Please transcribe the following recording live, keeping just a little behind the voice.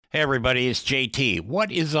Hey everybody, it's JT.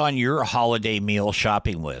 What is on your holiday meal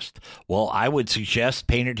shopping list? Well, I would suggest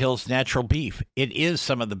Painted Hills Natural Beef. It is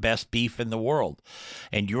some of the best beef in the world,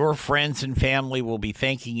 and your friends and family will be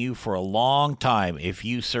thanking you for a long time if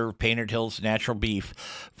you serve Painted Hills Natural Beef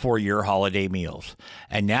for your holiday meals.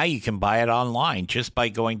 And now you can buy it online just by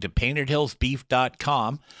going to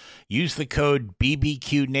paintedhillsbeef.com. Use the code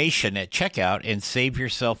BBQNation at checkout and save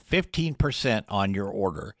yourself 15% on your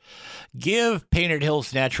order. Give Painted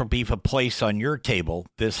Hills Natural Beef a place on your table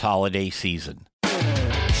this holiday season.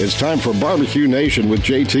 It's time for Barbecue Nation with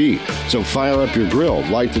JT. So fire up your grill,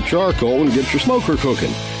 light the charcoal, and get your smoker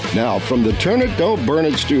cooking. Now, from the Turn It, Don't Burn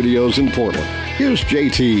It studios in Portland, here's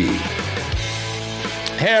JT.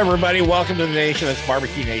 Hey, everybody. Welcome to the nation. That's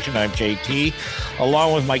Barbecue Nation. I'm JT,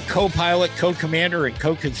 along with my co-pilot, co-commander, and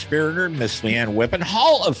co-conspirator, Miss Leanne Whippen,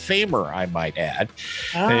 Hall of Famer, I might add.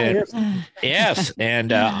 Yes.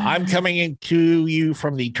 And I'm coming to you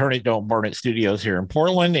from the Turn It, Don't Burn It studios here in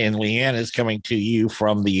Portland, and Leanne is coming to you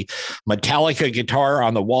from the Metallica Guitar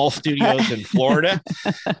on the Wall studios in Florida.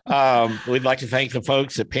 We'd like to thank the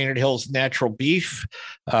folks at Painted Hills Natural Beef,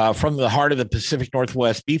 from the heart of the Pacific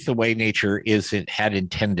Northwest, beef the way nature had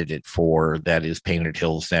intended it for. That is Painted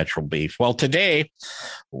Hills Natural Beef. Well, today,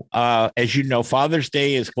 as you know, Father's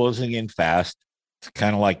Day is closing in fast. It's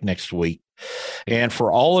kind of like next week. And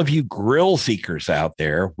for all of you grill seekers out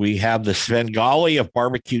there, we have the Svengali of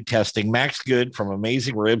barbecue testing. Max Good from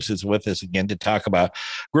Amazing Ribs is with us again to talk about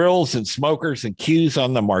grills and smokers and cues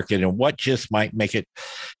on the market and what just might make it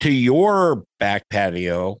to your back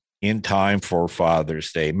patio in time for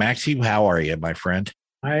Father's Day. Maxie, how are you, my friend?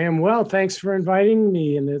 I am well. Thanks for inviting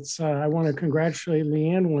me. And I want to congratulate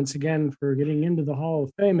Leanne once again for getting into the Hall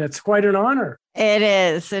of Fame. That's quite an honor. It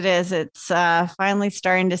is. It is. It's finally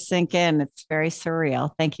starting to sink in. It's very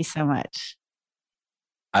surreal. Thank you so much.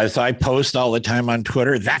 As I post all the time on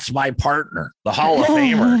Twitter, that's my partner, the Hall of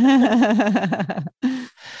Famer.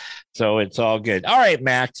 So it's all good. All right,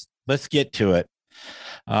 Max, let's get to it.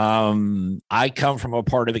 I come from a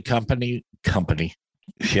part of the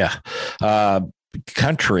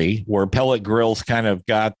country where pellet grills kind of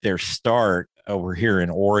got their start over here in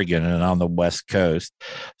Oregon and on the West Coast.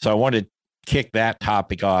 So I want to kick that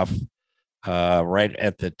topic off right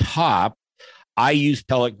at the top. I use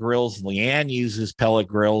pellet grills. Leanne uses pellet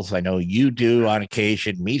grills. I know you do on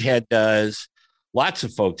occasion. Meathead does. Lots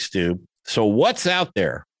of folks do. So what's out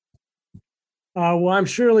there? Well, I'm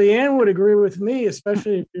sure Leanne would agree with me,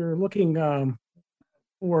 especially if you're looking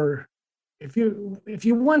for if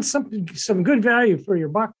you want some good value for your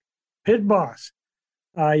buck. Pit Boss,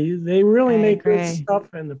 they really make good stuff,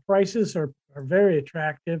 and the prices are very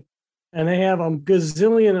attractive, and they have a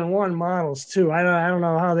gazillion and one models too. I don't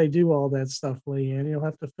know how they do all that stuff, Leanne. You'll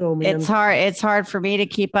have to fill me in. It's hard for me to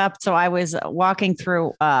keep up. So I was walking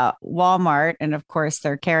through Walmart, and of course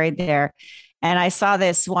they're carried there. And I saw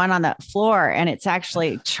this one on the floor, and it's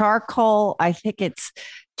actually charcoal. I think it's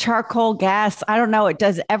charcoal gas. I don't know. It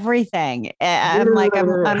does everything. I'm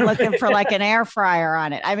looking for like an air fryer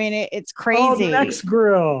on it. I mean, it's crazy. Oh, the Next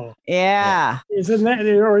Grill. Yeah. Isn't that,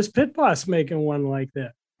 or is Pit Boss making one like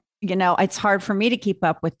that? You know, it's hard for me to keep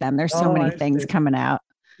up with them. There's so many things coming out.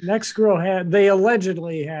 Next Grill they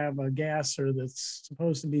allegedly have a gasser that's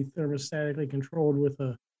supposed to be thermostatically controlled with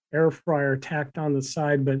a air fryer tacked on the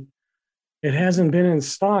side, but it hasn't been in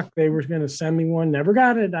stock. They were going to send me one. Never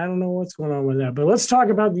got it. I don't know what's going on with that. But let's talk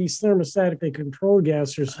about these thermostatically controlled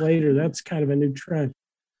gassers later. That's kind of a new trend.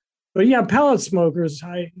 But yeah, pellet smokers.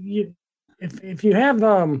 If you have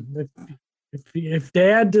if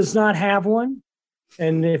Dad does not have one,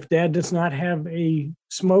 and if Dad does not have a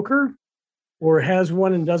smoker, or has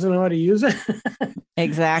one and doesn't know how to use it,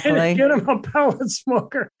 exactly, get him a pellet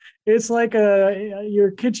smoker. It's like your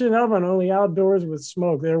kitchen oven, only outdoors with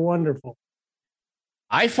smoke. They're wonderful.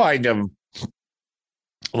 I find them,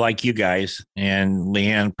 like you guys, and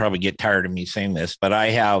Leanne probably get tired of me saying this, but I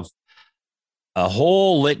have a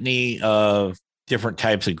whole litany of different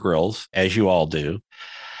types of grills, as you all do.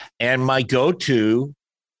 And my go-to,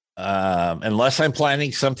 unless I'm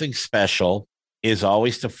planning something special, is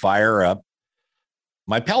always to fire up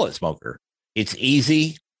my pellet smoker. It's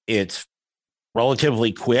easy. It's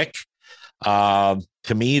relatively quick.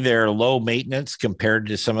 To me, they're low maintenance compared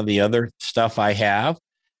to some of the other stuff I have,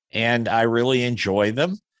 and I really enjoy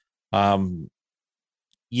them.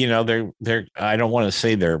 You know, they're I don't want to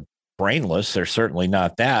say they're brainless. They're certainly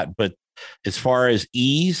not that, but as far as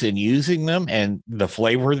ease in using them and the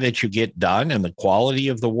flavor that you get done and the quality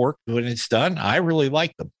of the work when it's done, I really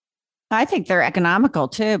like them. I think they're economical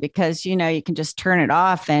too, because, you know, you can just turn it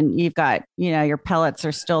off and you've got, you know, your pellets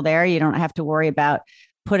are still there. You don't have to worry about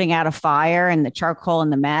putting out a fire and the charcoal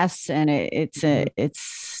and the mess. And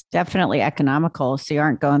it's definitely economical. So you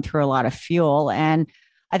aren't going through a lot of fuel. And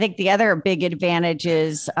I think the other big advantage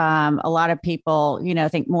is a lot of people,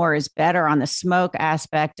 think more is better on the smoke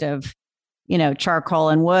aspect of, charcoal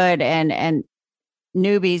and wood, and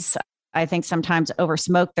newbies, I think sometimes over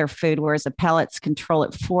smoke their food, whereas the pellets control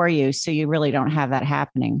it for you. So you really don't have that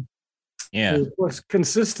happening. Yeah. What's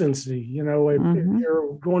consistency? If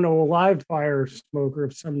you're going to a live fire smoker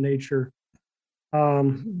of some nature,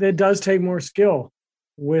 that does take more skill.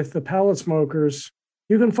 With the pellet smokers,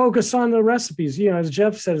 you can focus on the recipes. As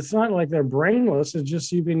Jeff said, it's not like they're brainless. It's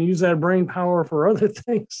just you can use that brain power for other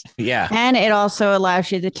things. Yeah. And it also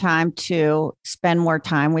allows you the time to spend more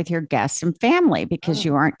time with your guests and family because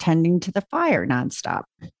you aren't tending to the fire nonstop.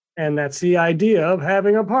 And that's the idea of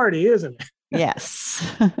having a party, isn't it? Yes.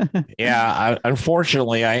 Yeah.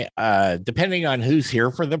 Unfortunately, I depending on who's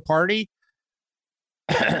here for the party,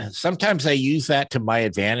 sometimes I use that to my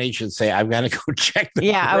advantage and say, I've got to go check the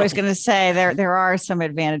grill. I was going to say there are some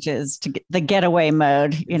advantages to the getaway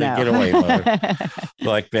mode, getaway mode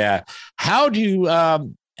like that. How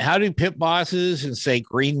do pit bosses and say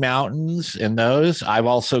Green Mountains and those? I've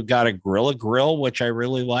also got a grill, which I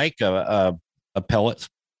really like, a pellet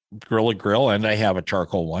grill, and I have a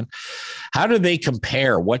charcoal one. How do they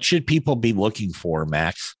compare? What should people be looking for,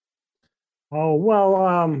 Max? Oh,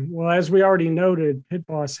 well, as we already noted, Pit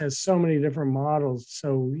Boss has so many different models.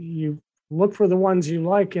 So you look for the ones you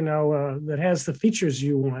like, that has the features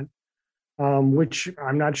you want, which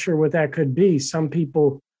I'm not sure what that could be.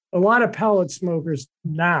 A lot of pellet smokers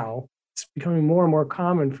now, it's becoming more and more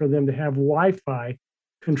common for them to have Wi-Fi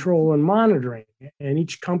control and monitoring. And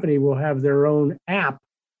each company will have their own app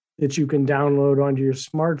that you can download onto your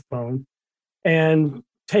smartphone and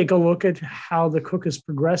take a look at how the cook is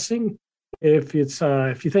progressing. If you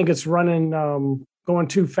think it's running going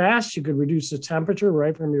too fast, you could reduce the temperature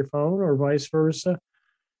right from your phone, or vice versa.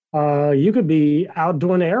 You could be out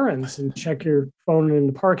doing errands and check your phone in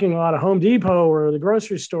the parking lot of Home Depot or the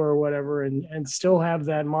grocery store or whatever, and still have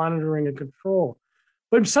that monitoring and control.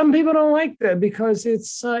 But some people don't like that because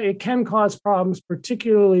it can cause problems,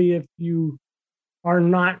 particularly if you are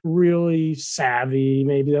not really savvy.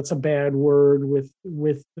 Maybe that's a bad word with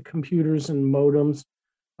the computers and modems.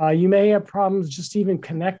 You may have problems just even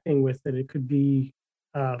connecting with it. It could be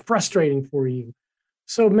frustrating for you.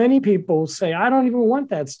 So many people say, I don't even want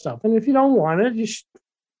that stuff. And if you don't want it,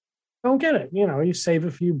 don't get it. You save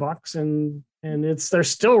a few bucks and they're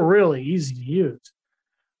still really easy to use.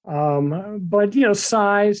 But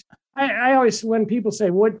size, I always, when people say,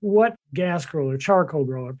 what gas grill or charcoal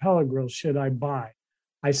grill or pellet grill should I buy?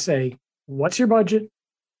 I say, what's your budget?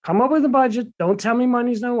 Come up with a budget. Don't tell me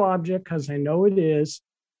money's no object, because I know it is.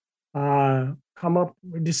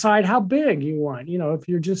 Decide how big you want. If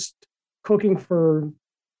you're just cooking for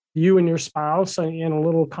you and your spouse in a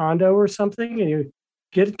little condo or something, and you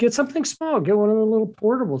get something small, get one of the little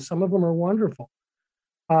portables. Some of them are wonderful.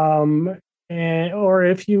 Or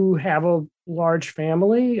if you have a large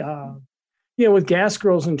family, with gas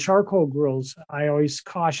grills and charcoal grills, I always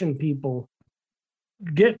caution people,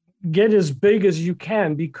 get as big as you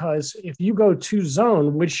can, because if you go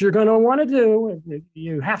 2-zone, which you're going to want to do,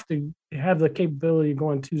 you have to have the capability of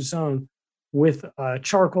going 2-zone with a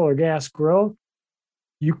charcoal or gas grill.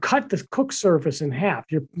 You cut the cook surface in half.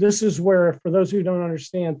 This is where, for those who don't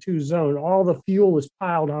understand 2-zone, all the fuel is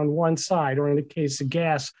piled on one side, or in the case of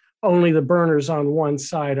gas, only the burners on one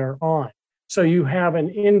side are on. So you have an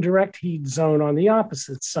indirect heat zone on the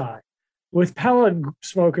opposite side. With pellet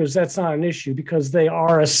smokers, that's not an issue because they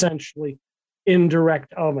are essentially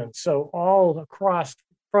indirect ovens. So all across,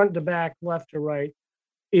 front to back, left to right,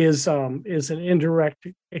 is an indirect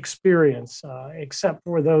experience, except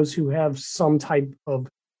for those who have some type of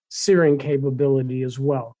searing capability as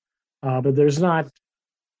well. But there's not.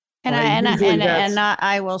 And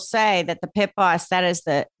I will say that the Pit Boss, that is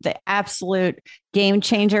the absolute game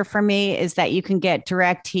changer for me, is that you can get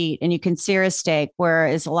direct heat and you can sear a steak,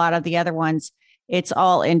 whereas a lot of the other ones, it's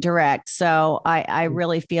all indirect. So I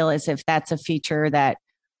really feel as if that's a feature that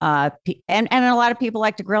and a lot of people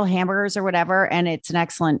like to grill hamburgers or whatever, and it's an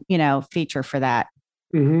excellent feature for that.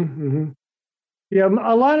 Mm-hmm, mm-hmm. Yeah,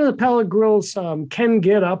 a lot of the pellet grills can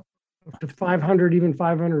get up to 500, even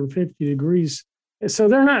 550 degrees. So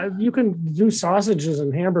they're not, you can do sausages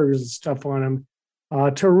and hamburgers and stuff on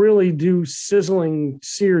them. To really do sizzling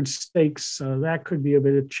seared steaks, that could be a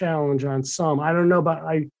bit of a challenge on some. I don't know about,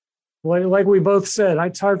 like we both said,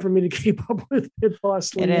 it's hard for me to keep up with Pit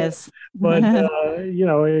Boss. It is. But,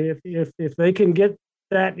 if they can get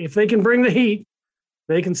that, if they can bring the heat,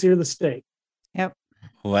 they can sear the steak. Yep.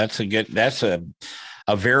 Well,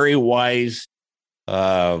 a very wise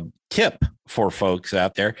tip for folks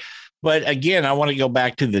out there. But again, I want to go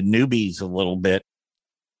back to the newbies a little bit.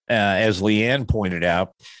 As Leanne pointed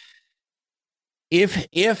out, if,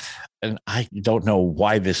 and I don't know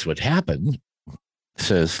why this would happen,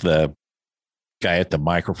 says the guy at the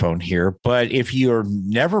microphone here, but if you're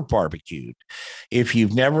never barbecued, if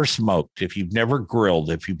you've never smoked, if you've never grilled,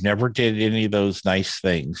 if you've never did any of those nice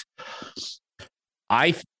things,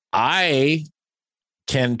 I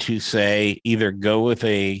tend to say either go with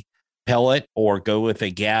a pellet or go with a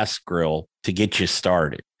gas grill to get you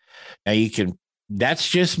started. Now that's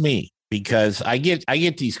just me, because I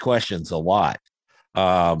get these questions a lot.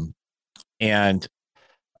 I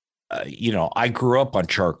grew up on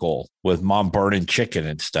charcoal with mom burning chicken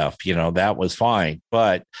and stuff, that was fine.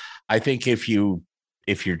 But I think if you're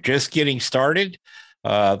just getting started,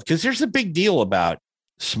 because there's a big deal about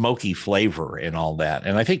smoky flavor and all that.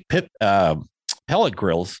 And I think pellet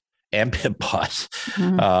grills and Pit Boss,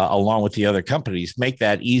 along with the other companies, make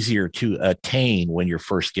that easier to attain when you're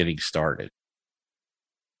first getting started.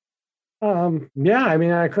 Yeah, I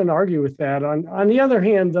mean, I couldn't argue with that. On the other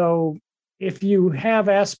hand, though, if you have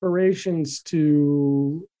aspirations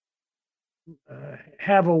to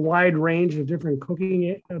have a wide range of different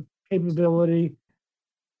cooking capability,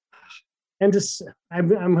 and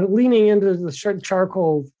I'm leaning into the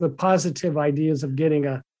charcoal, the positive ideas of getting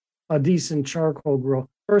a decent charcoal grill.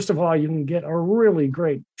 First of all, you can get a really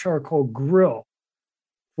great charcoal grill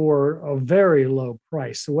for a very low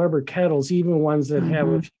price. The Weber kettles, even ones that have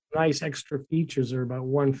a few nice extra features, are about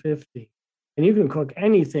 $150. And you can cook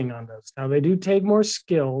anything on those. Now, they do take more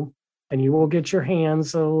skill, and you will get your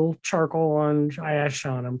hands a little charcoal ash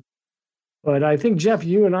on them. But I think, Jeff,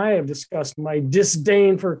 you and I have discussed my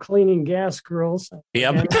disdain for cleaning gas grills.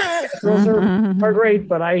 Yep. Gas grills are great,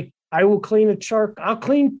 but I will clean I'll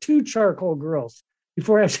clean 2 charcoal grills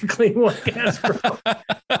before I have to clean 1 gas grill.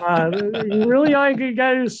 Really, all you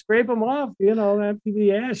got to do is scrape them off, empty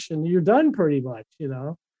the ash, and you're done pretty much,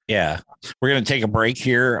 Yeah. We're going to take a break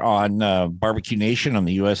here on Barbecue Nation on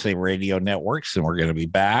the USA Radio Networks, and we're going to be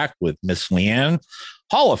back with Miss Leanne,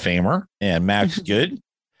 Hall of Famer, and Max Good.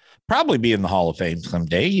 Probably be in the Hall of Fame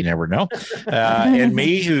someday. You never know. And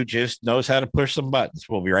me, who just knows how to push some buttons.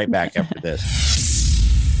 We'll be right back after this.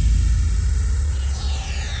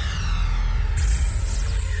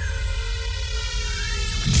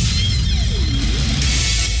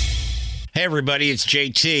 Hey, everybody, it's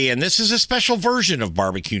JT, and this is a special version of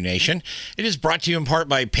Barbecue Nation. It is brought to you in part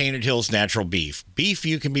by Painted Hills Natural Beef. Beef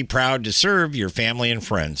you can be proud to serve your family and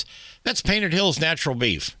friends. That's Painted Hills Natural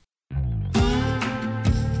Beef.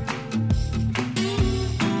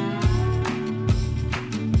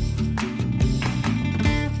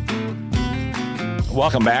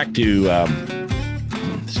 Welcome back to,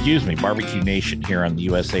 Barbecue Nation here on the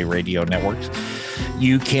USA Radio Networks.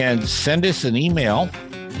 You can send us an email.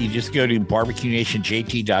 You just go to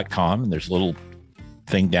barbecuenationjt.com, and there's a little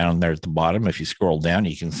thing down there at the bottom. If you scroll down,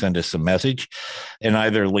 you can send us a message, and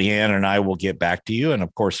either Leanne and I will get back to you. And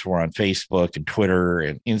of course, we're on Facebook and Twitter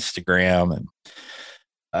and Instagram and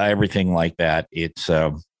everything like that. It's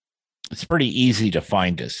pretty easy to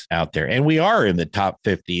find us out there. And we are in the top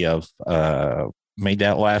 50 of, made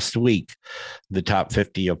that last week, the top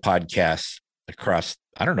 50 of podcasts across,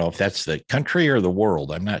 I don't know if that's the country or the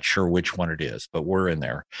world. I'm not sure which one it is, but we're in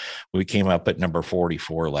there. We came up at number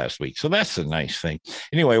 44 last week. So that's a nice thing.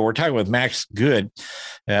 Anyway, we're talking with Max Good.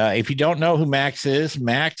 If you don't know who Max is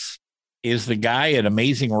the guy at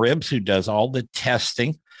Amazing Ribs who does all the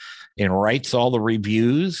testing and writes all the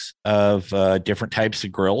reviews of different types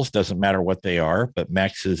of grills. Doesn't matter what they are, but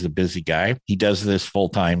Max is a busy guy. He does this full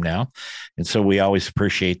time now. And so we always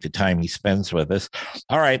appreciate the time he spends with us.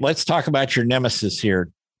 All right, let's talk about your nemesis here,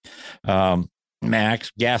 Max,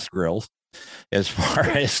 gas grills, as far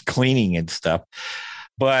as cleaning and stuff.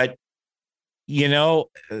 But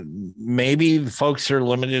maybe folks are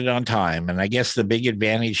limited on time. And I guess the big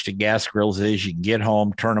advantage to gas grills is you can get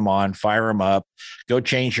home, turn them on, fire them up, go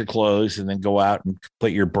change your clothes, and then go out and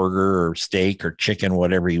put your burger or steak or chicken,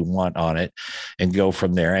 whatever you want on it, and go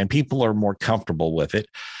from there. And people are more comfortable with it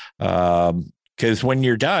because when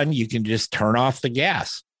you're done, you can just turn off the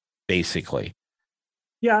gas, basically.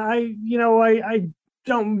 Yeah, I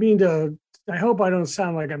don't mean to. I hope I don't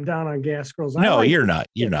sound like I'm down on gas grills. No, you're not.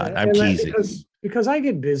 You're not. I'm teasing. Because I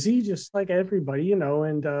get busy just like everybody, and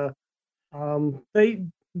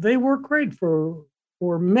they work great for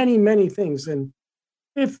many, many things. And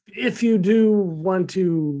if you do want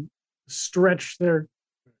to stretch their,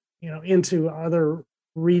 into other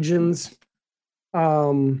regions,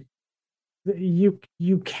 you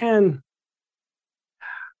can.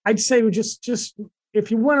 I'd say just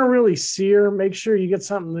if you want to really sear, make sure you get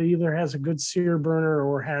something that either has a good sear burner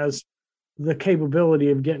or has the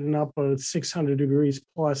capability of getting up at 600 degrees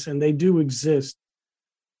plus, and they do exist.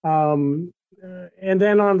 And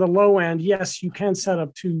then on the low end, yes, you can set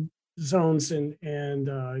up 2 zones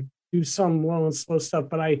and do some low and slow stuff.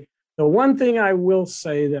 But the one thing I will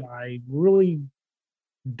say that I really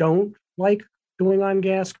don't like doing on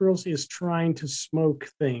gas grills is trying to smoke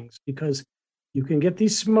things, because you can get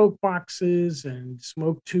these smoke boxes and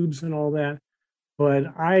smoke tubes and all that.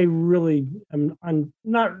 But I really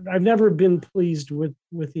I've never been pleased with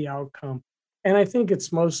the outcome. And I think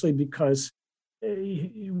it's mostly because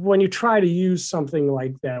when you try to use something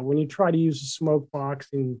like that, when you try to use a smoke box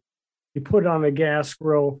and you put it on a gas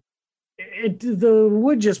grill, the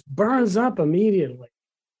wood just burns up immediately.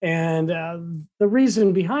 And the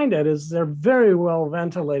reason behind that is they're very well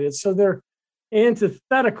ventilated. So they're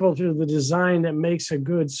antithetical to the design that makes a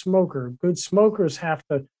good smoker. Good smokers have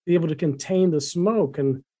to be able to contain the smoke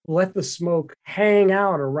and let the smoke hang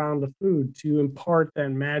out around the food to impart that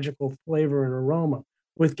magical flavor and aroma.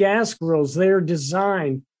 With gas grills, they're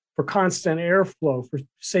designed for constant airflow for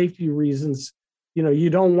safety reasons. You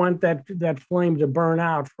don't want that flame to burn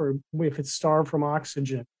out if it's starved from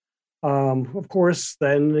oxygen. Of course,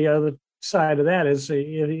 then the other side of that is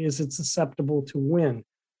it's susceptible to wind.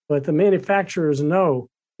 But the manufacturers know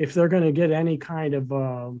if they're going to get any kind of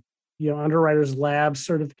underwriter's lab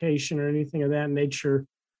certification or anything of that nature,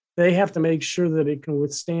 they have to make sure that it can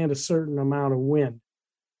withstand a certain amount of wind.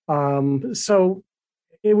 So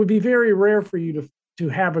it would be very rare for you to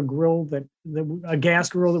have a grill a gas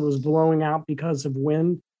grill that was blowing out because of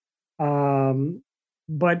wind.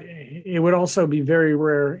 But it would also be very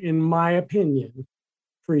rare, in my opinion,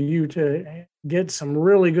 for you to get some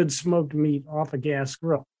really good smoked meat off a gas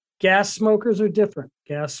grill. Gas smokers are different.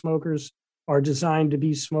 Gas smokers are designed to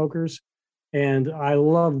be smokers, and I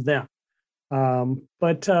love them.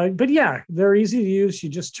 But yeah, they're easy to use. You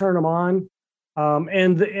just turn them on.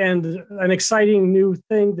 And an exciting new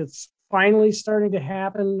thing that's finally starting to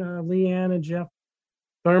happen, Leanne and Jeff,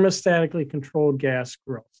 thermostatically controlled gas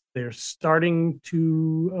grills. They're starting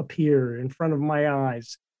to appear in front of my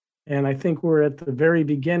eyes. And I think we're at the very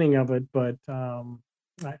beginning of it. But what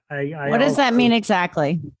does that mean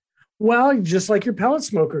exactly? Well, just like your pellet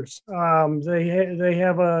smokers, they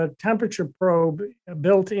have a temperature probe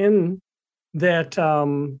built in that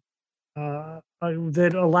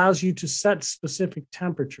that allows you to set specific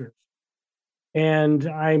temperatures. And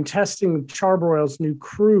I'm testing Char-Broil's new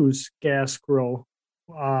Cruise gas grill.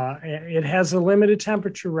 It has a limited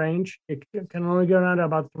temperature range. It can only go down to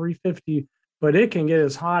about 350, but it can get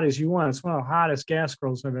as hot as you want. It's one of the hottest gas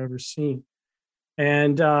grills I've ever seen.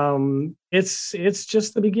 And it's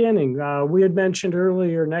just the beginning. We had mentioned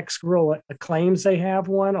earlier, Nexgrill claims they have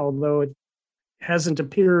one, although it hasn't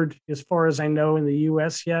appeared, as far as I know, in the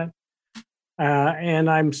U.S. yet. And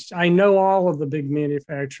I know all of the big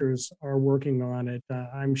manufacturers are working on it.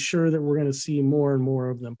 I'm sure that we're going to see more and more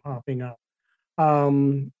of them popping up.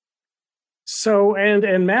 So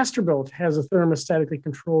Masterbuilt has a thermostatically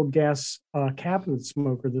controlled gas cabinet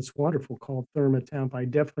smoker that's wonderful called Thermatemp. I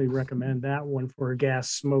definitely recommend that one for a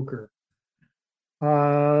gas smoker.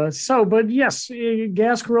 But yes,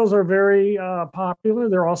 gas grills are very popular.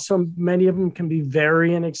 There are also, many of them can be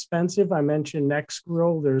very inexpensive. I mentioned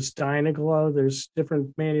Nexgrill, there's Dynaglow, there's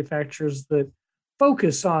different manufacturers that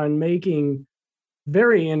focus on making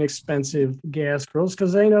very inexpensive gas grills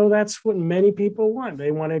because they know that's what many people want.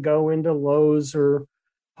 They want to go into Lowe's or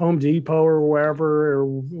Home Depot or wherever, or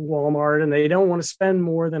Walmart, and they don't want to spend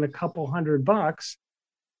more than a couple $100.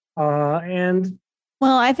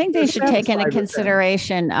 Well, I think they should take into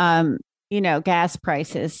consideration, gas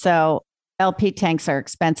prices. So LP tanks are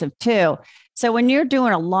expensive too. So when you're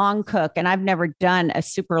doing a long cook, and I've never done a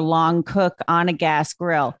super long cook on a gas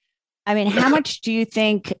grill, I mean, how much do you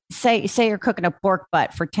think, say you're cooking a pork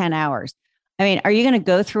butt for 10 hours? I mean, are you going to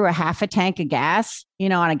go through a half a tank of gas,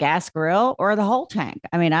 on a gas grill, or the whole tank?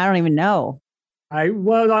 I mean, I don't even know.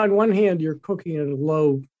 Well, on one hand, you're cooking at a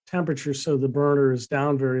low temperature, so the burner is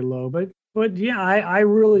down very low. But yeah, I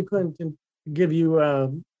really couldn't give you a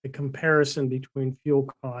comparison between fuel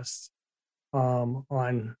costs on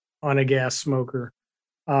a gas smoker.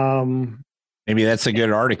 Maybe that's a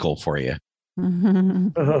good article for you.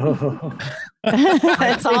 That's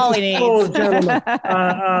all he needs. Gentlemen.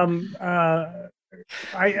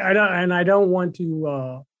 I don't want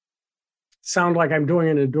to sound like I'm doing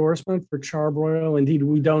an endorsement for Char-Broil. Indeed,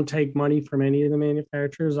 we don't take money from any of the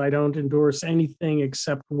manufacturers. I don't endorse anything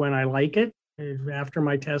except when I like it after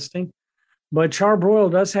my testing. But Char-Broil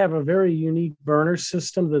does have a very unique burner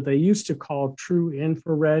system that they used to call True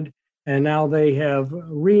Infrared, and now they have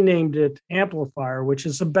renamed it Amplifier, which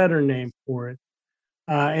is a better name for it.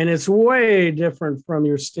 And it's way different from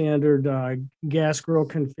your standard gas grill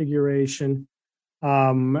configuration.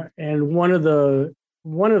 And one of the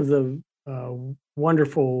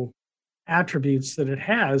wonderful attributes that it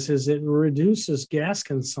has is it reduces gas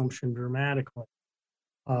consumption dramatically.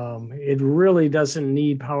 It really doesn't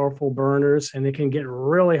need powerful burners, and it can get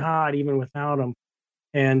really hot even without them.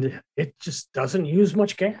 And it just doesn't use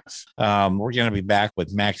much gas. We're going to be back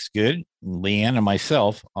with Max Good, Leanne, and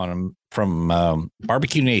myself from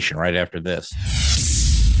Barbecue Nation right after this.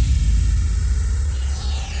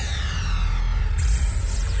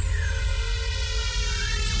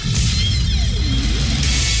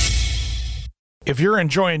 If you're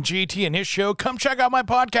enjoying GT and his show, come check out my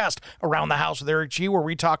podcast, Around the House with Eric G., where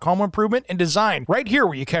we talk home improvement and design right here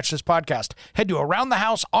where you catch this podcast. Head to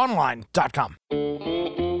AroundTheHouseOnline.com.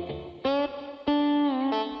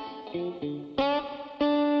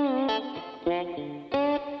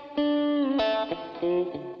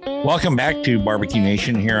 Welcome back to Barbecue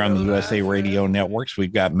Nation here on the USA Radio Networks.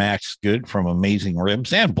 We've got Max Good from Amazing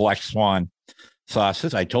Ribs and Black Swan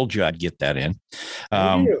Sauces. I told you I'd get that in.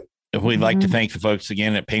 We'd like to thank the folks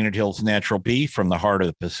again at Painted Hills Natural Beef. From the heart of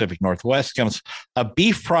the Pacific Northwest comes a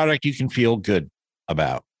beef product you can feel good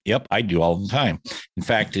about. Yep, I do all the time. In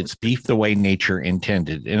fact, it's beef the way nature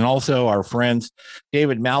intended. And also our friends,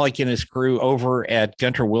 David Malik and his crew over at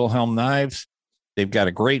Gunter Wilhelm Knives. They've got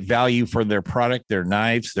a great value for their product, their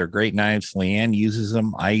knives. They're great knives. Leanne uses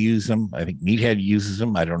them. I use them. I think Meathead uses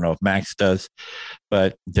them. I don't know if Max does,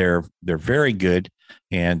 but they're very good.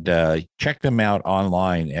 And check them out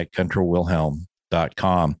online at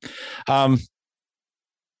gunterwilhelm.com.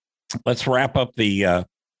 Let's wrap up the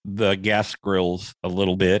gas grills a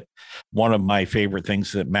little bit. One of my favorite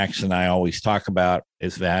things that Max and I always talk about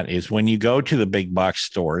is when you go to the big box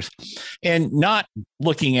stores and not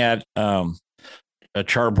looking at a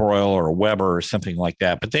Charbroil or a Weber or something like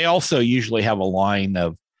that, but they also usually have a line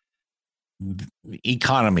of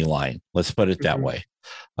economy line. Let's put it that way.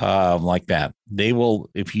 Like that. They will,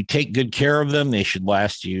 if you take good care of them, they should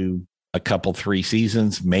last you a couple, 3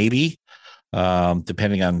 seasons, maybe,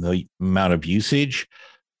 depending on the amount of usage.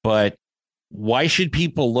 But why should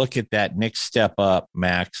people look at that next step up,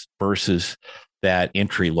 Max, versus that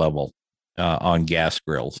entry level on gas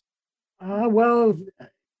grills? Well,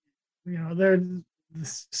 you know, there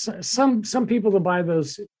some people that buy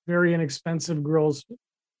those very inexpensive grills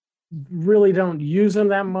really don't use them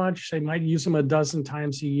that much. They might use them a dozen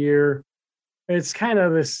times a year. It's kind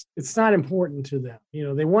of this, it's not important to them. You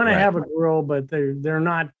know, they want to have a grill, but they're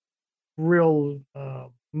not real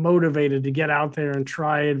motivated to get out there and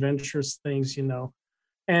try adventurous things, you know.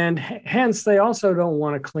 And hence they also don't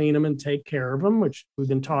want to clean them and take care of them, which we've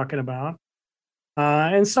been talking about.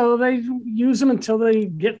 And so they use them until they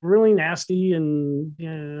get really nasty, and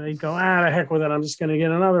you know, they go, the heck with it. I'm just going to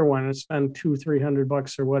get another one and spend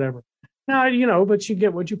 $200-300 or whatever. Now, you know, but you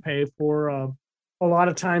get what you pay for. A lot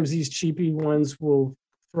of times these cheapy ones will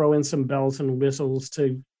throw in some bells and whistles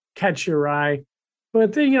to catch your eye.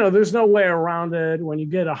 But you know, there's no way around it. When you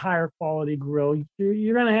get a higher quality grill,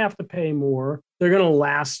 you're going to have to pay more. They're going to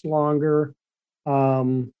last longer.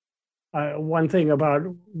 One thing about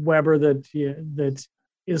Weber that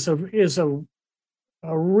is a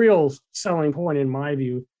real selling point in my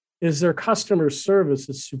view is their customer service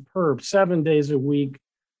is superb. 7 days a week.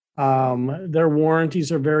 Their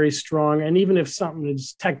warranties are very strong, and even if something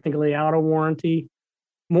is technically out of warranty,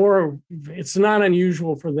 it's not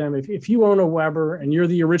unusual for them. If you own a Weber and you're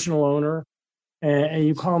the original owner, and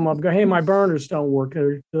you call them up, and go, hey, my burners don't work.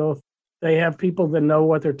 They have people that know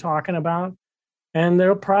what they're talking about. And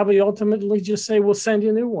they'll probably ultimately just say, we'll send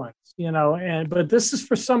you new ones, you know. But this is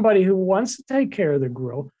for somebody who wants to take care of the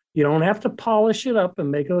grill. You don't have to polish it up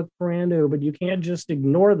and make it look brand new, but you can't just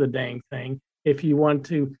ignore the dang thing if you want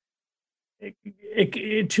to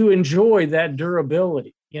enjoy that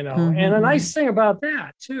durability, you know. Mm-hmm. And a nice thing about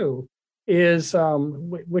that too is,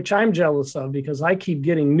 which I'm jealous of because I keep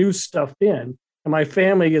getting new stuff in, and my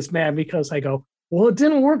family gets mad because I go, well, it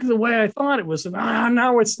didn't work the way I thought it was. And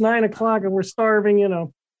now it's 9 o'clock and we're starving, you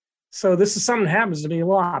know. So this is something that happens to me a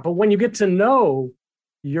lot. But when you get to know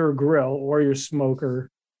your grill or your smoker,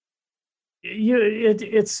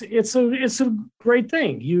 it's a great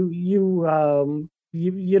thing. You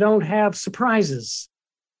don't have surprises.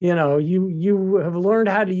 You know, you have learned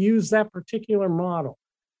how to use that particular model.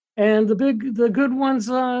 And the good ones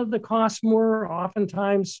that cost more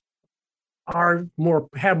oftentimes have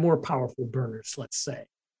more powerful burners, let's say,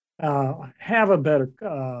 have a better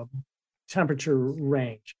temperature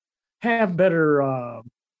range, have better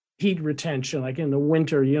heat retention, like in the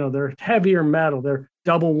winter. They're heavier metal, they're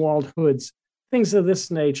double walled hoods, things of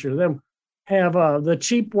this nature. Them have the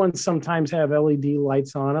cheap ones sometimes have LED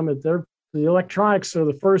lights on them. The electronics are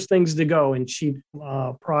the first things to go in cheap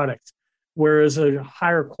products, whereas a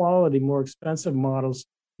higher quality, more expensive models,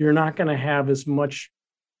 you're not going to have as much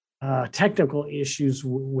technical issues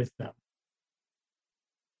with them.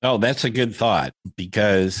 Oh, that's a good thought,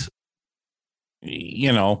 because,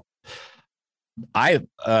 I,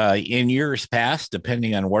 in years past,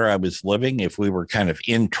 depending on where I was living, if we were kind of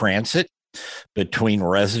in transit between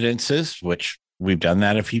residences, which we've done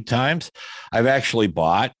that a few times, I've actually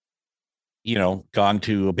bought, gone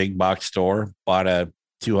to a big box store, bought a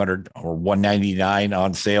 200 or 199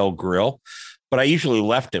 on sale grill, but I usually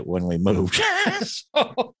left it when we moved.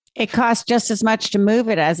 So, It costs just as much to move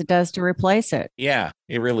it as it does to replace it. yeah,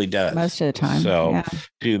 it really does. Most of the time. So yeah.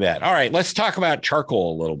 do that. All right, let's talk about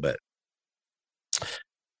charcoal a little bit.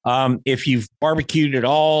 If you've barbecued at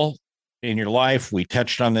all in your life, we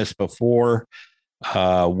touched on this before.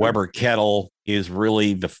 Weber kettle is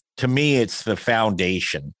really to me, it's the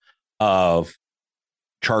foundation of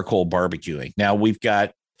charcoal barbecuing. Now we've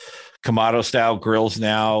got Kamado style grills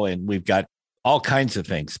now, and we've got all kinds of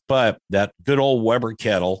things, but that good old Weber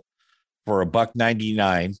kettle for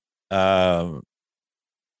 $1.99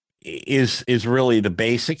 is really the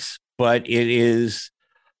basics, but it is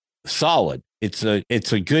solid. It's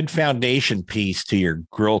a good foundation piece to your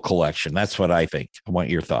grill collection. That's what I think. I want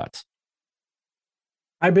your thoughts.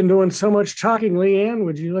 I've been doing so much talking. Leanne,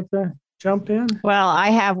 would you like to jump in? Well,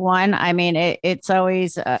 I have one. I mean, it's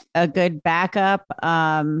always a good backup.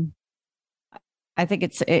 I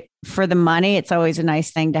think for the money, it's always a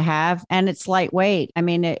nice thing to have, and it's lightweight. I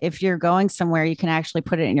mean, if you're going somewhere, you can actually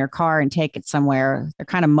put it in your car and take it somewhere. They're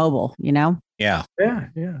kind of mobile, Yeah. Yeah.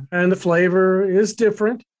 And the flavor is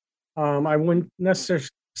different. I wouldn't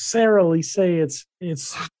necessarily say it's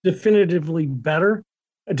definitively better,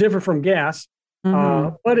 different from gas,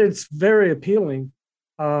 but it's very appealing.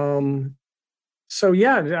 So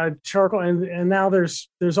yeah, charcoal, and now there's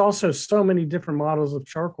also so many different models of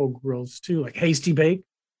charcoal grills too, like Hasty Bake.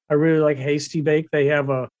 I really like Hasty Bake. They have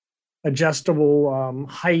a adjustable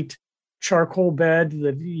height charcoal bed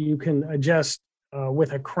that you can adjust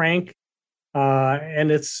with a crank,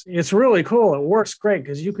 and it's really cool. It works great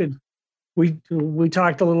because you could. We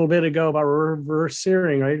talked a little bit ago about reverse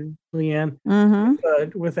searing, right, Leanne?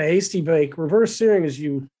 Mm-hmm. With a Hasty Bake, reverse searing is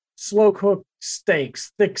you slow cook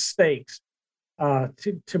steaks, thick steaks.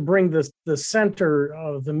 To bring the center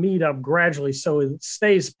of the meat up gradually so it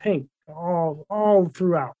stays pink all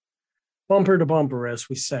throughout, bumper to bumper, as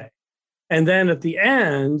we say. And then at the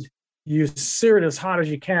end, you sear it as hot as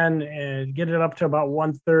you can and get it up to about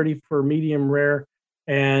 130 for medium rare,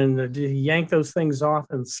 and yank those things off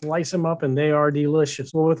and slice them up, and they are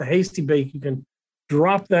delicious. Well, with a Hasty Bake, you can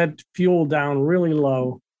drop that fuel down really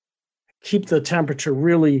low, keep the temperature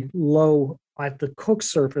really low at the cook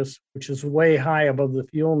surface, which is way high above the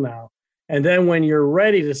fuel now. And then when you're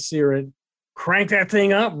ready to sear it, crank that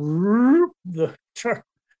thing up. The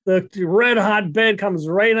red hot bed comes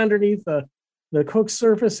right underneath the cook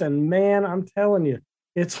surface. And man, I'm telling you,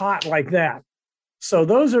 it's hot like that. So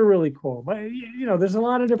those are really cool. But there's a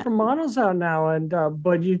lot of different models out now, and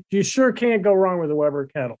but you sure can't go wrong with a Weber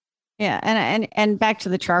kettle. Yeah, and back to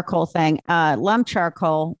the charcoal thing. Lump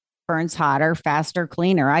charcoal burns hotter, faster,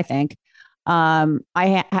 cleaner, I think. I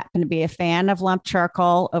happen to be a fan of lump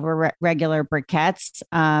charcoal over regular briquettes.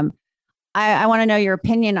 I want to know your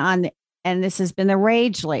opinion on, and this has been the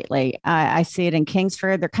rage lately. I see it in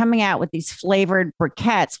Kingsford. They're coming out with these flavored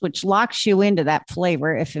briquettes, which locks you into that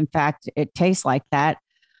flavor if in fact it tastes like that.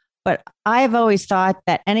 But I've always thought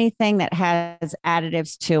that anything that has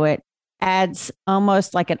additives to it adds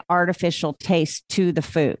almost like an artificial taste to the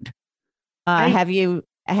food. Have you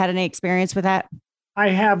had any experience with that? I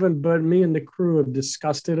haven't, but me and the crew have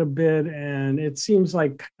discussed it a bit, and it seems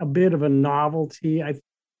like a bit of a novelty. I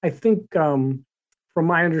think from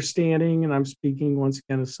my understanding, and I'm speaking once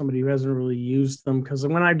again as somebody who hasn't really used them, because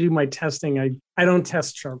when I do my testing, I don't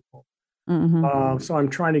test charcoal. Mm-hmm. So I'm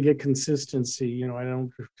trying to get consistency. I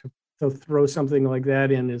don't to throw something like that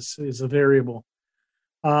in is a variable.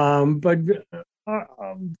 But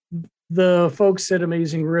the folks at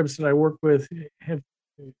Amazing Ribs that I work with have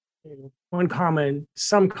some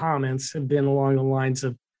comments have been along the lines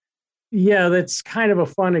of, yeah, that's kind of a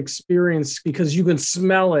fun experience because you can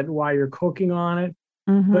smell it while you're cooking on it,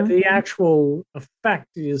 but the actual effect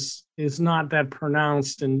is not that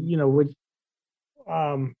pronounced. And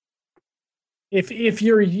if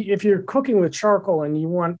you're cooking with charcoal and you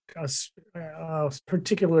want a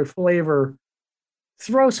particular flavor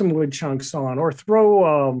throw some wood chunks on, or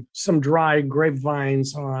throw some dried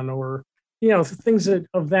grapevines on, or things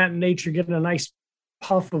of that nature. Get a nice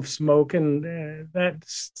puff of smoke, and that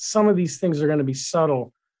some of these things are going to be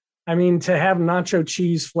subtle. I mean, to have nacho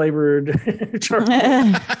cheese flavored charcoal,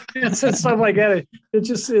 and stuff like that,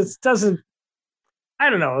 it doesn't. I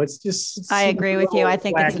don't know. I agree with you. I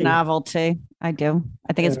think it's a novelty. I do.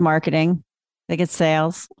 I think it's marketing. I think it's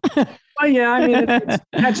sales. Well, yeah. I mean, it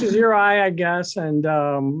catches your eye, I guess, and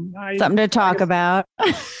something to talk about.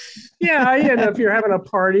 Yeah, if you're having a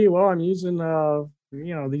party, well, I'm using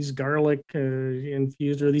these garlic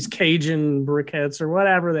infused, or these Cajun briquettes, or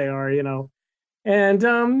whatever they are, and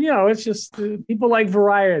it's just people like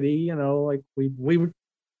variety,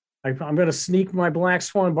 like I'm going to sneak my Black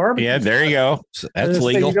Swan barbecue. Yeah, there you go. That's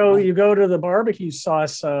legal. You go to the barbecue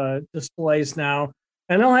sauce displays now,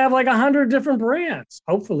 and they'll have like 100 different brands.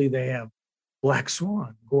 Hopefully, they have Black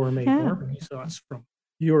Swan gourmet barbecue sauce from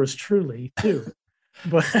yours truly too.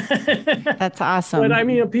 But that's awesome. But I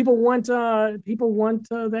mean, people want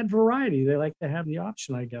that variety. They like to have the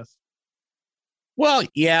option, I guess. Well,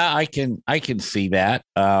 yeah, I can see that.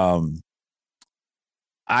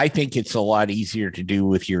 I think it's a lot easier to do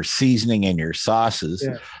with your seasoning and your sauces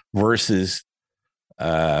versus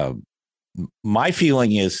my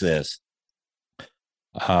feeling is this.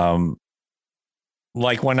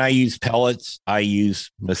 Like when I use pellets, I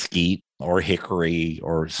use mesquite or hickory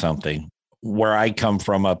or something. Where I come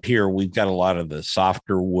from up here, we've got a lot of the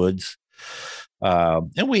softer woods.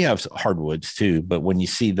 And we have hardwoods too, but when you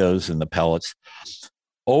see those in the pellets,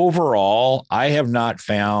 overall, I have not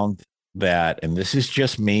found that, and this is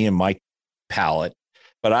just me and my palate,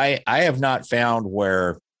 but I have not found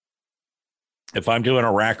where if I'm doing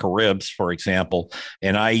a rack of ribs, for example,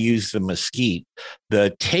 and I use the mesquite,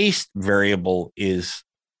 the taste variable is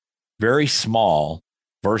very small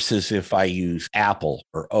versus if I use apple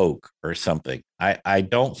or oak or something. I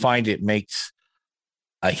don't find it makes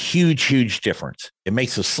a huge difference. It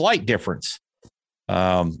makes a slight difference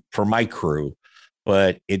for my crew,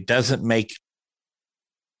 but it doesn't make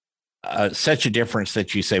such a difference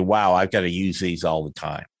that you say, wow, I've got to use these all the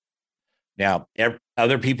time. Now,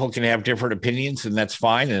 other people can have different opinions, and that's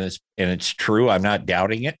fine. And it's true. I'm not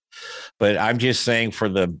doubting it, but I'm just saying for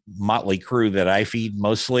the motley crew that I feed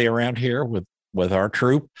mostly around here with our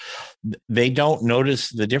troop, they don't notice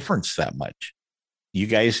the difference that much. You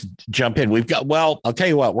guys jump in. I'll tell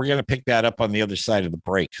you what, we're going to pick that up on the other side of the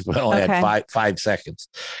break because we only had five seconds,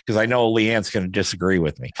 because I know Leanne's going to disagree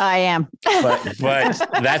with me. I am, but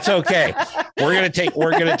that's okay. We're going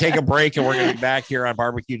to take a break, and we're going to be back here on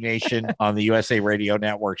Barbecue Nation on the USA Radio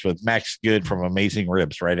Networks with Max Good from Amazing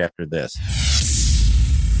Ribs right after this.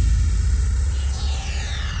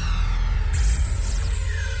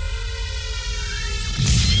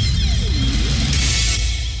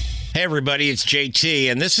 Hey everybody, it's JT,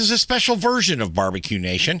 and this is a special version of Barbecue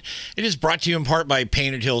Nation. It is brought to you in part by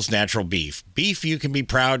Painted Hills Natural Beef. Beef you can be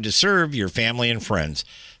proud to serve your family and friends.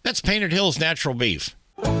 That's Painted Hills Natural Beef.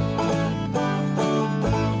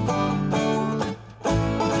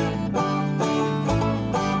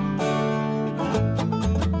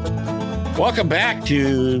 Welcome back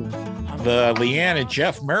to the Leanne and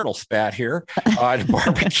Jeff marital spat here on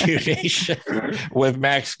Barbecue Nation with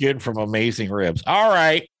Max Good from Amazing Ribs. All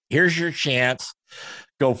right. Here's your chance.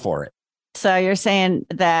 Go for it. So you're saying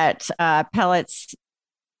that pellets,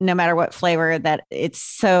 no matter what flavor, that it's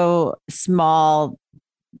so small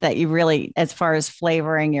that you really, as far as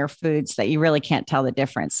flavoring your foods, that you really can't tell the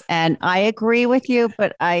difference. And I agree with you,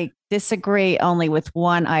 but I disagree only with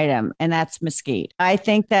one item, and that's mesquite. I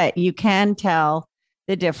think that you can tell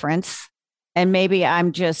the difference, and maybe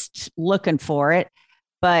I'm just looking for it,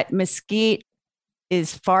 but mesquite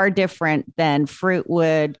is far different than fruit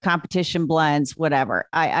wood, competition blends, whatever.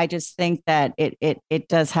 I just think that it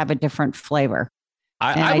does have a different flavor.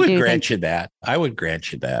 I would grant you that. I would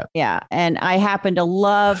grant you that. Yeah. And I happen to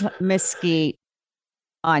love mesquite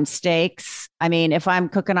on steaks. I mean, if I'm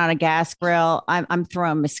cooking on a gas grill, I'm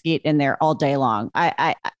throwing mesquite in there all day long.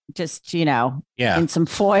 I just, in some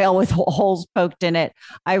foil with holes poked in it.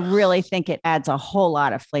 I really think it adds a whole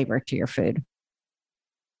lot of flavor to your food.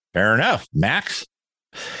 Fair enough. Max?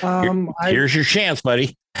 Here's your chance,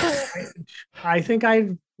 buddy. I think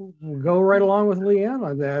I'd go right along with Leanne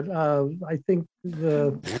on that. I think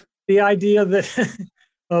the idea that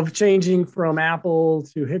of changing from apple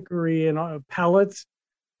to hickory and pellets,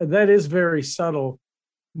 that is very subtle.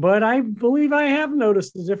 But I believe I have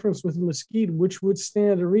noticed the difference with mesquite, which would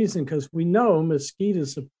stand to reason, because we know mesquite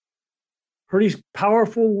is a pretty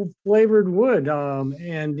powerful flavored wood.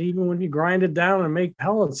 And even when you grind it down and make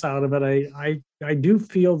pellets out of it, I do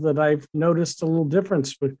feel that I've noticed a little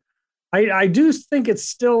difference. But I do think it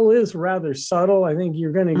still is rather subtle. I think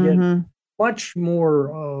you're going to get much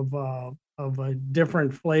more of a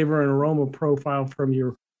different flavor and aroma profile from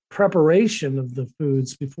your preparation of the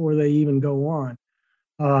foods before they even go on.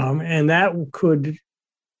 And that could,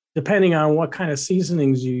 depending on what kind of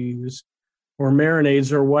seasonings you use or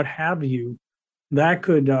marinades or what have you, that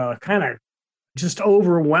could kind of just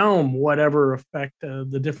overwhelm whatever effect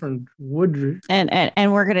the different wood.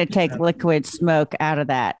 And we're going to take liquid smoke out of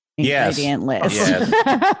that ingredient list.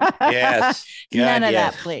 Yes. None of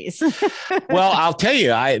that, please. Well, I'll tell you,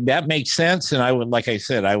 that makes sense. And I would, like I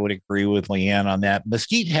said, I would agree with Leanne on that.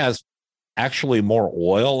 Mesquite has actually more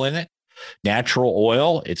oil in it, natural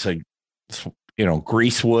oil. It's a,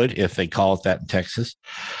 grease wood, if they call it that in Texas,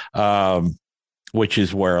 which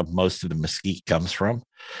is where most of the mesquite comes from.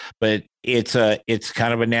 But it's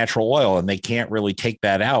kind of a natural oil, and they can't really take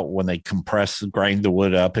that out when they grind the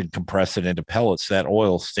wood up and compress it into pellets. That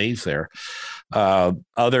oil stays there.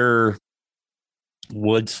 Other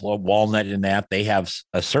woods, walnut and that, they have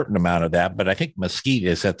a certain amount of that, but I think mesquite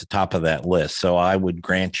is at the top of that list. So I would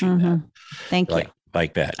grant you that. Thank you.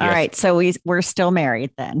 Like that. All right. So we're still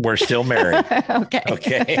married then. We're still married.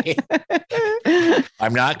 Okay.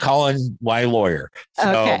 I'm not calling my lawyer.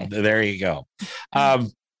 So there you go.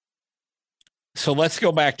 So let's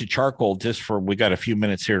go back to charcoal we got a few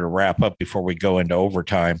minutes here to wrap up before we go into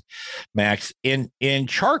overtime. Max, in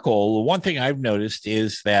charcoal, the one thing I've noticed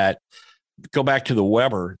is that, go back to the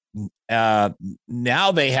Weber.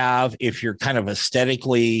 Now they have, if you're kind of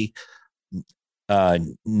aesthetically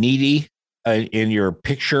needy in your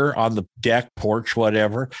picture on the deck, porch,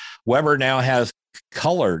 whatever, Weber now has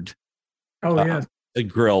colored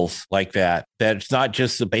grills like that. That's not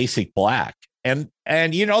just the basic black. And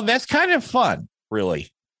that's kind of fun, really,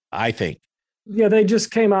 I think. Yeah, they just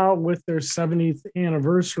came out with their 70th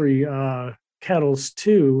anniversary kettles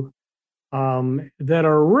too. That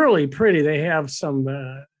are really pretty. They have some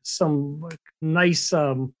nice.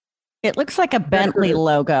 It looks like a Bentley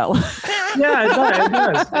logo. Yeah, it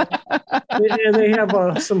does. They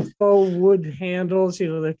have some faux wood handles.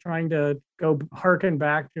 They're trying to go harken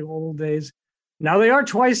back to old days. Now they are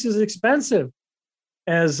twice as expensive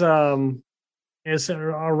as a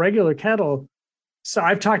regular kettle. So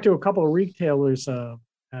I've talked to a couple of retailers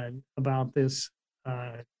about this.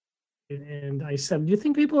 And I said, do you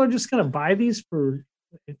think people are just going to buy these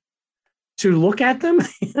to look at them?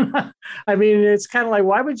 I mean, it's kind of like,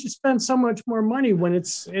 why would you spend so much more money when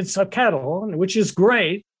it's a kettle, which is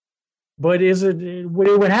great, but it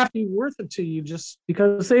would have to be worth it to you just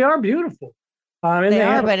because they are beautiful. And they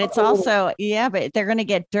are, but it's also, but they're going to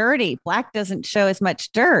get dirty. Black doesn't show as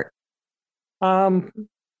much dirt. I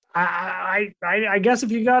guess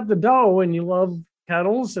if you got the dough and you love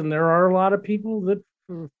kettles, and there are a lot of people that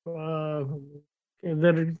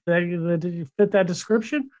fit that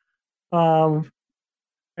description. I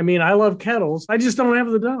mean, I love kettles. I just don't have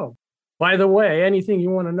the dough. By the way, anything you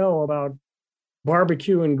want to know about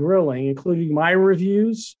barbecue and grilling, including my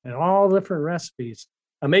reviews and all different recipes,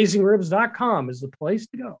 AmazingRibs.com is the place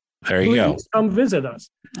to go. There you go. Come visit us.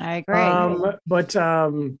 I agree.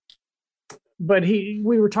 But we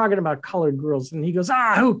were talking about colored grills, and he goes,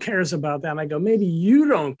 who cares about that? And I go, maybe you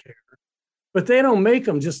don't care. But they don't make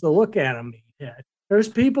them just to look at them. There's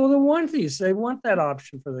people that want these. They want that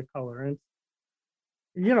option for the color. And,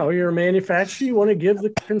 you're a manufacturer. You want to give the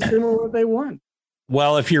consumer what they want.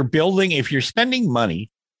 Well, if you're spending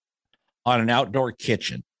money on an outdoor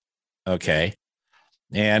kitchen, okay,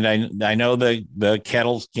 and I know the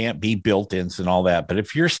kettles can't be built-ins and all that, but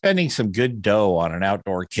if you're spending some good dough on an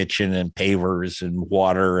outdoor kitchen and pavers and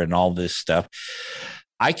water and all this stuff,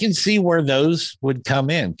 I can see where those would come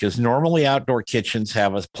in, because normally outdoor kitchens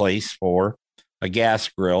have a place for a gas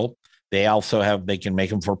grill. They can make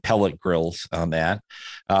them for pellet grills on that.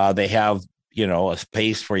 They have, a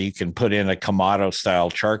space where you can put in a Kamado style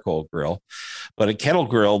charcoal grill, but a kettle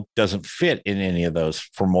grill doesn't fit in any of those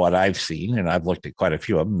from what I've seen. And I've looked at quite a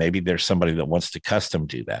few of them. Maybe there's somebody that wants to custom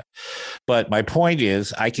do that. But my point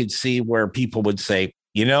is, I could see where people would say,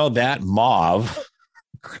 that mauve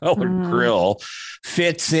colored grill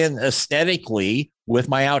fits in aesthetically with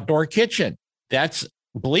my outdoor kitchen.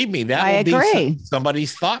 Believe me, that will be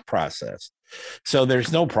somebody's thought process. So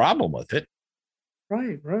there's no problem with it.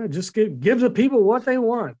 Right. Just give the people what they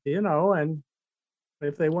want, and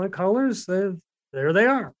if they want colors, there they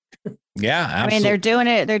are. Yeah, absolutely. I mean,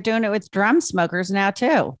 they're doing it with drum smokers now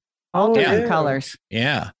too. all Oh, different yeah. colors.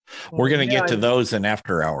 Yeah. We're going to get to those in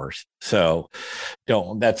after hours. So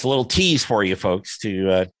that's a little tease for you folks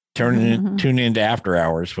to tune into after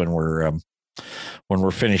hours when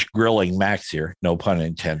we're finished grilling Max here. No pun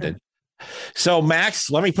intended. So Max,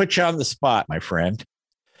 let me put you on the spot, my friend.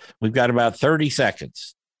 We've got about 30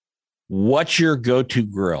 seconds. What's your go-to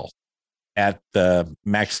grill at the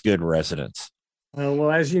Max Good residence?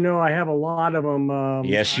 Well, as you know, I have a lot of them.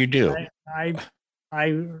 Yes, you do. I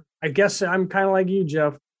guess I'm kind of like you,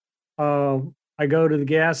 Jeff. I go to the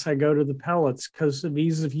gas, I go to the pellets because of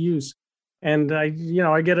ease of use, and I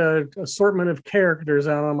get a assortment of characters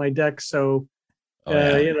out on my deck. So,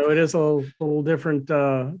 it is a little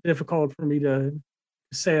difficult for me to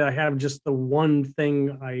say I have just the one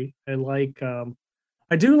thing I like.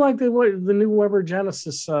 I do like the new Weber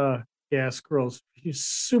Genesis gas grills. He's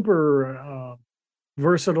super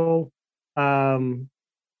versatile.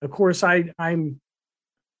 Of course,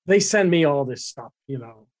 they send me all this stuff,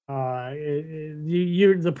 the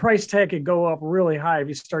price tag could go up really high if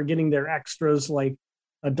you start getting their extras like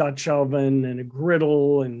a Dutch oven and a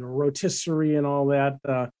griddle and a rotisserie and all that.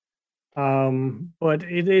 But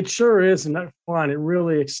it sure is fun. It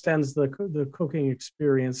really extends the cooking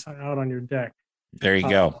experience out on your deck. There you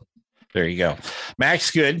go. There you go.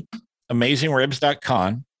 Max Good,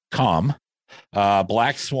 AmazingRibs.com,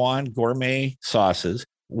 Black Swan gourmet sauces,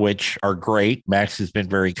 which are great. Max has been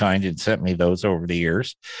very kind and sent me those over the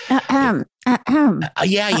years. Yeah.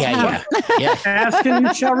 Ask and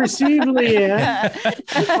you shall receive, Leanne.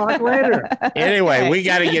 We'll talk later. Anyway, we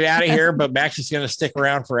got to get out of here, but Max is going to stick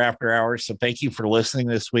around for after hours. So thank you for listening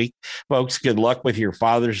this week, folks. Good luck with your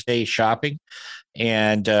Father's Day shopping.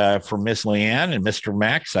 And for Miss Leanne and Mr.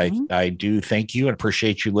 Max, I do thank you and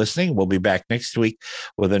appreciate you listening. We'll be back next week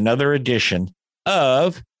with another edition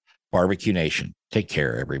of Barbecue Nation. Take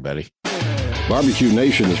care, everybody. Barbecue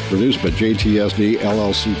Nation is produced by JTSD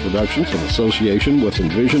LLC Productions in association with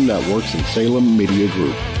Envision Networks and Salem Media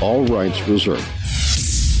Group. All rights reserved.